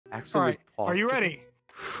Actually, All right. possible. Are you ready?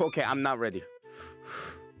 Okay, I'm not ready.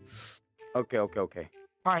 Okay. All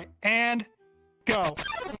right, and go.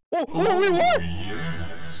 Oh, wait, what?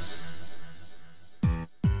 Yes.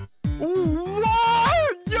 What?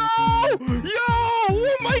 Yo!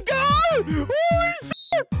 Oh my God! Holy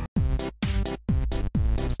shit!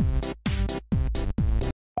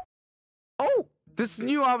 Oh, this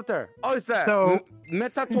new avatar. Oh, it's that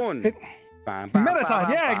Metatone. Metatone,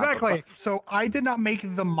 yeah, exactly. So I did not make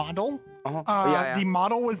the model. The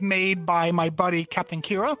model was made by my buddy Captain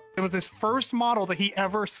Kira. It was his first model that he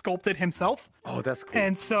ever sculpted himself. Oh, that's cool.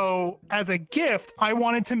 And so, as a gift, I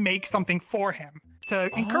wanted to make something for him to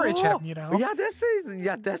encourage him. You know? Yeah,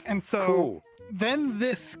 that's and so cool. Then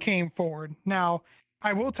this came forward. Now,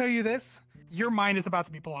 I will tell you this: your mind is about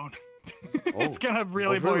to be blown. It's gonna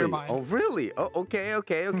really blow your mind. Oh, really? Oh, okay.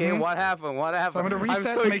 What happened? So I'm gonna reset I'm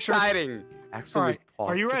so to make exciting. Sure. Actually, all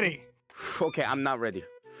right. Are you ready? Okay, I'm not ready.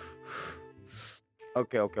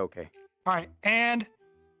 Okay. All right, and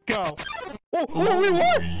go. Oh, wait,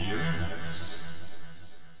 what? Yes.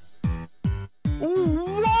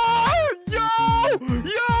 What? Yo!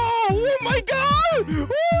 Oh my God!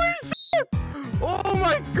 Holy shit! Oh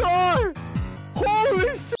my God! Holy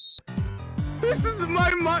shit! This is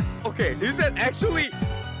my mind. Okay, is that actually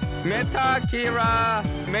Meta Kira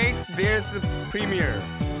makes this premiere?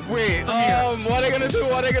 Wait, what are you gonna do?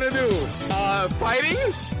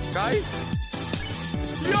 Fighting? Guys?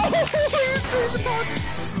 Yo! You see the punch?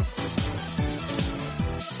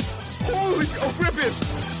 Holy shit! Oh, grip it!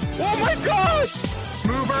 Oh my God!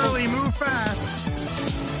 Move early, move fast.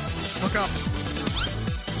 Look up.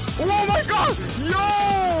 Oh my God!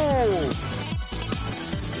 Yo!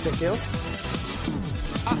 Is that kill?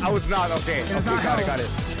 I was not okay. It's okay, not got it.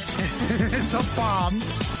 It's a bomb.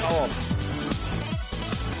 Oh.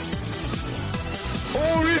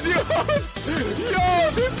 Oh, ridiculous! Yo,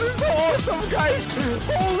 this is awesome, guys!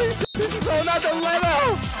 Holy shit, this is another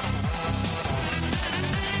level!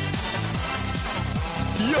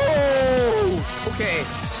 Yo! Okay,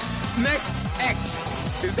 next act.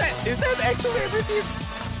 Is that actually everything?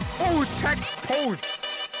 Oh, check pose.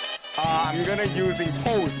 I'm gonna using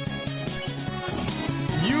pose.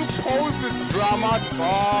 You pose drama.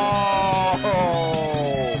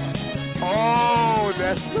 Oh,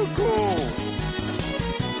 that's so cool.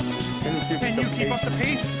 Can you keep up the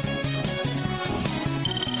pace?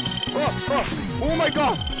 Oh my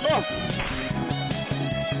God!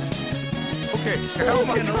 Okay. You're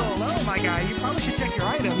getting a little low, my guy. You probably should check your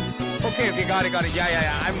items. Okay, got it.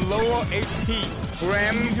 Yeah. I'm low HP.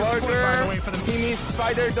 Graham burger, Timmy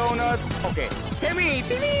spider donut. Okay. Timmy!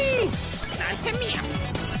 Not Timmy!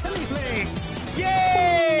 Timmy, please!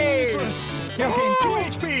 Yay! Okay, 2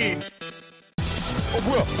 HP! Oh,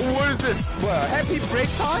 bro, what is this? Happy break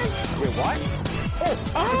time? Wait, what? Oh, it's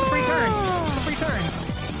a free turn. It's a free turn.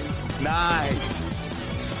 Nice.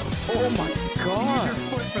 Oh my God. Use your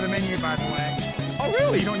foot for the menu, by the way. Oh,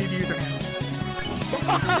 really? You don't need to use your hands.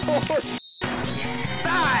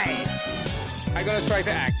 Die! I'm gonna try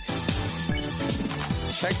to act.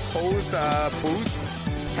 Check pose, boost.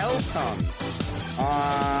 Helton.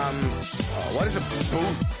 What is a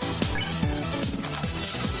boost?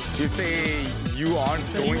 You say you aren't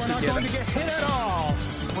so going you are to not going to get hit at all.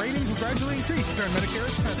 Ratings will gradually increase during Medicare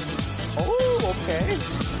is 7. Oh, okay.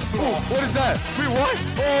 Oh, what is that? Wait, what?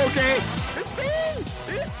 Oh, okay. It's in!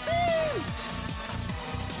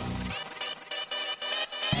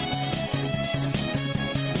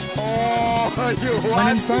 Oh, you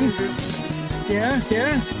want son? Yeah.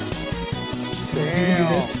 Damn. You can do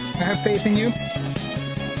this. I have faith in you.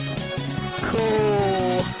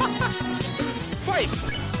 Cool. Fight!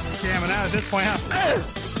 Jamming out at this point, huh?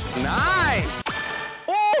 Nice!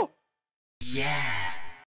 Oh! Yeah!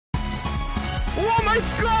 Oh my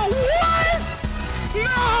God! What?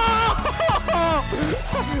 No!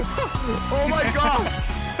 Oh my God!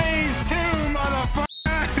 Phase 2, motherfucker!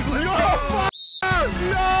 No!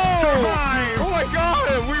 No! Survive! Oh my God!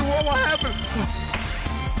 What happened?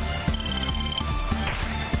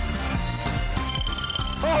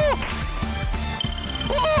 Oh,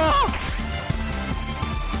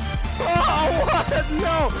 what?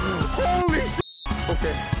 No! Holy shit!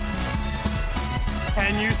 Okay.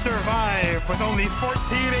 And you survive with only 14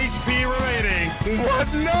 HP remaining. What?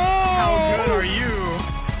 No! How good are you?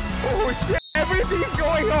 Oh shit! Everything's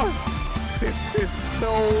going on! This is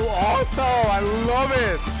so awesome! I love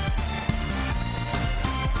it!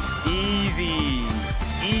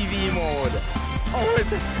 Easy mode. Oh, wait,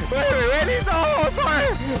 he's all on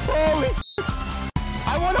fire! Holy shit!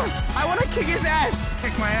 I wanna kick his ass!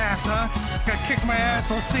 Kick my ass, huh? Gotta kick my ass,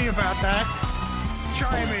 we'll see about that.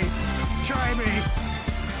 Try me.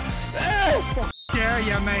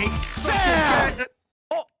 ya, mate. Damn!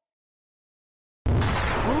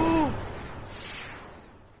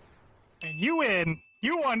 And you win.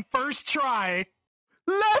 You won first try.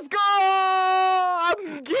 Let's go!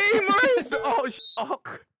 I'm gamers! Oh.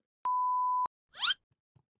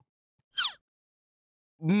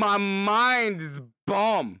 My mind is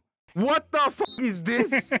bomb. What the fuck is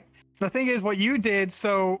this? The thing is, what you did,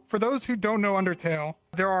 so for those who don't know Undertale,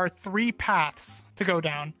 there are 3 paths to go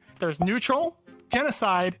down. There's neutral,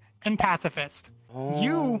 genocide, and pacifist.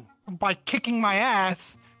 You, by kicking my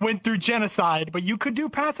ass, went through genocide, but you could do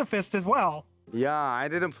pacifist as well. Yeah, I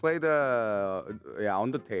didn't play the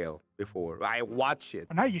Undertale before. I watched it.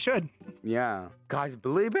 No, you should. Yeah. Guys,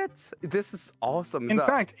 believe it? This is awesome. In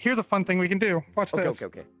fact, here's a fun thing we can do. Watch this.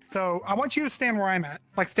 Okay. So I want you to stand where I'm at.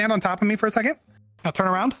 Like, stand on top of me for a second. Now turn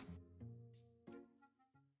around.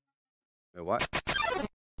 Wait, what?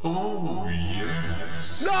 Oh,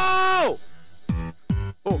 yes. No!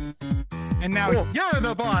 Oh. And now you're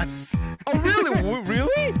the boss. Oh, really?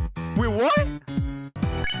 Really? Wait, what?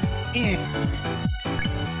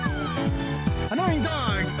 Annoying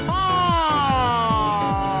dog. Oh,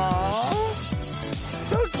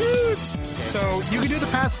 so cute. So you can do the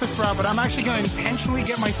pacifist route, but I'm actually going to intentionally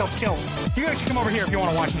get myself killed. You can actually come over here if you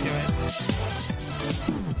want to watch me do it.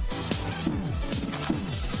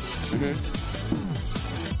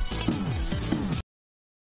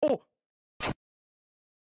 Oh.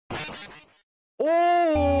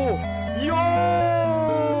 Oh, yo.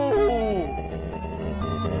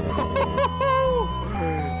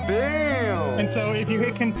 Damn. And so if you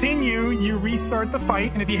hit continue, you restart the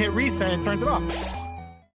fight, and if you hit reset, it turns it off.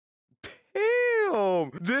 Damn,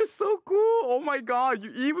 this is so cool. Oh my god, you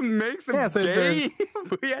even make some game.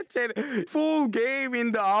 VRchat, full game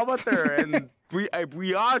in the avatar and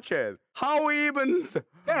VRchat. How even?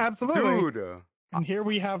 Yeah, absolutely. Dude. And here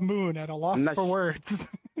we have Moon at a loss for words.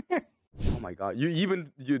 Oh my god, you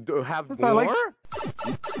do have That's more?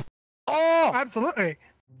 Oh! Absolutely.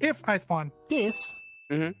 If I spawn this.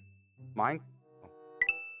 Mine?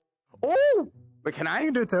 Oh! Wait, can I? You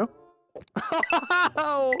can do it too.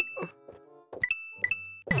 Oh!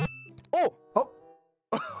 Oh!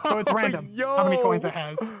 So it's random how many coins it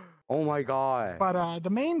has. Oh my god. But the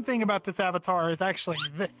main thing about this avatar is actually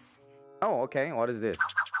this. Oh, okay. What is this?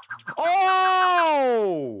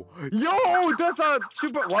 Oh! Yo, that's a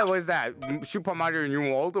super... What was that? Super Mario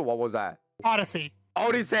New World? What was that? Odyssey.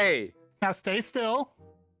 Odyssey. Now stay still.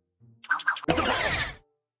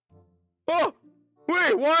 Oh!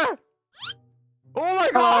 Wait, what? Oh my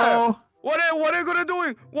god! Hello. What are you gonna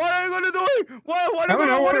doing? What are you gonna doing? What I don't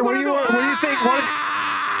know. What do you think? What?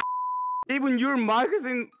 Even your mic is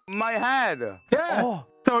in my head. Yeah. Oh.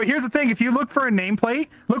 So here's the thing. If you look for a nameplate,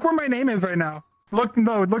 look where my name is right now. Look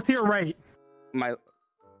to your right. My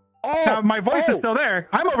my voice is still there.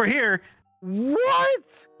 I'm over here.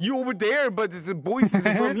 What? You over there, but the voice is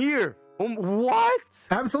from here. What?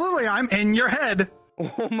 Absolutely. I'm in your head.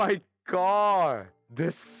 Oh my god.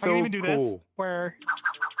 This is so cool. I can even do this where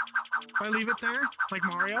if I leave it there, like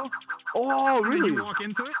Mario. Oh, really? And you walk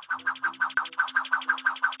into it.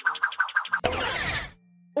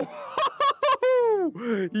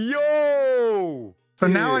 Yo! So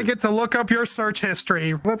now I get to look up your search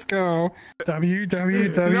history. Let's go.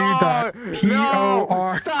 www.por.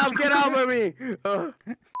 Stop! Get out of me!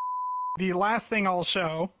 The last thing I'll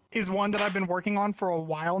show is one that I've been working on for a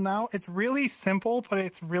while now. It's really simple, but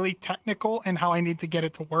it's really technical in how I need to get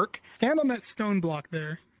it to work. Stand on that stone block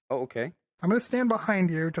there. Oh, okay. I'm going to stand behind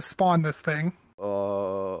you to spawn this thing.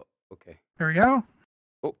 Okay. There we go.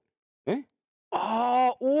 Oh. Eh?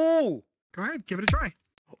 Oh! Ooh! Go ahead, give it a try.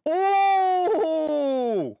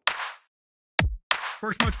 Oh!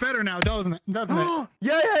 Works much better now, doesn't it? Yeah.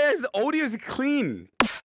 The audio is clean.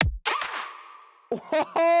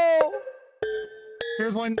 Oh!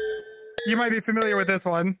 Here's one. You might be familiar with this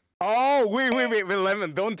one. Oh, wait,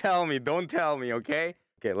 Lemon, don't tell me, okay?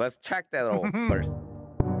 Okay, let's check that out first.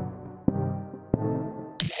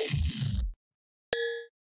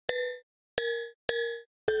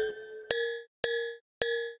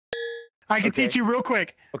 I can teach you real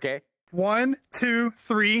quick. Okay. 1, 2,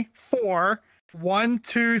 3, 4. 1,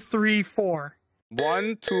 2, 3, 4.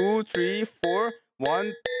 1, 2, 3, 4.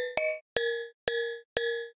 1.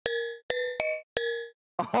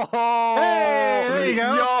 Oh, hey, there you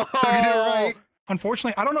go. Yo. So you did it right.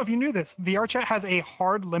 Unfortunately, I don't know if you knew this. VRchat has a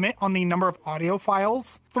hard limit on the number of audio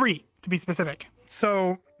files. 3, to be specific.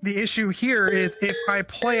 So the issue here is if I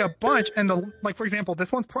play a bunch and like for example,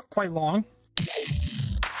 this one's quite long.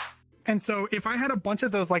 And so if I had a bunch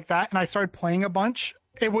of those like that and I started playing a bunch,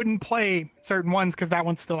 it wouldn't play certain ones because that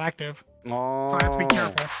one's still active. Oh. So I have to be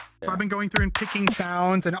careful. So I've been going through and picking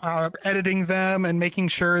sounds and editing them and making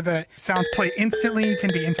sure that sounds play instantly,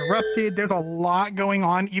 can be interrupted. There's a lot going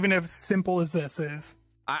on, even as simple as this is.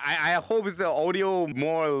 I hope it's audio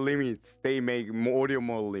more limits. They make audio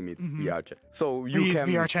more limits. VRchat. So you Please, can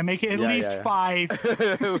VRchat, make it at least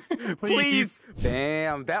 5. Please.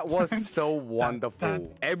 Damn, that was so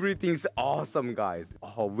wonderful. Everything's awesome, guys.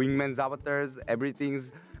 Oh, Wingman's avatars,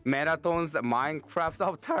 everything's Marathons, Minecraft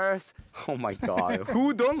avatars. Oh my god.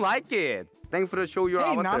 Who don't like it? Thanks for the show your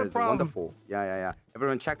avatars. Wonderful. Yeah.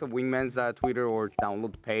 Everyone check the Wingman's Twitter or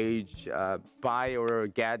download the page, buy or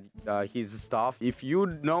get his stuff. If you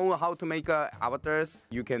know how to make avatars,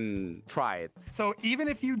 you can try it. So even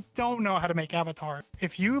if you don't know how to make avatar,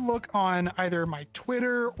 if you look on either my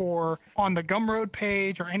Twitter or on the Gumroad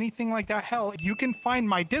page or anything like that, hell, you can find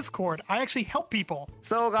my Discord. I actually help people.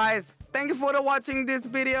 So guys, thank you for watching this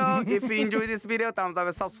video. If you enjoyed this video, thumbs up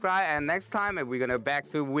and subscribe. And next time we're gonna back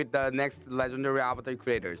to with the next legendary avatar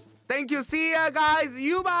creators. Thank you. See ya, guys.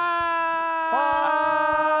 You bye.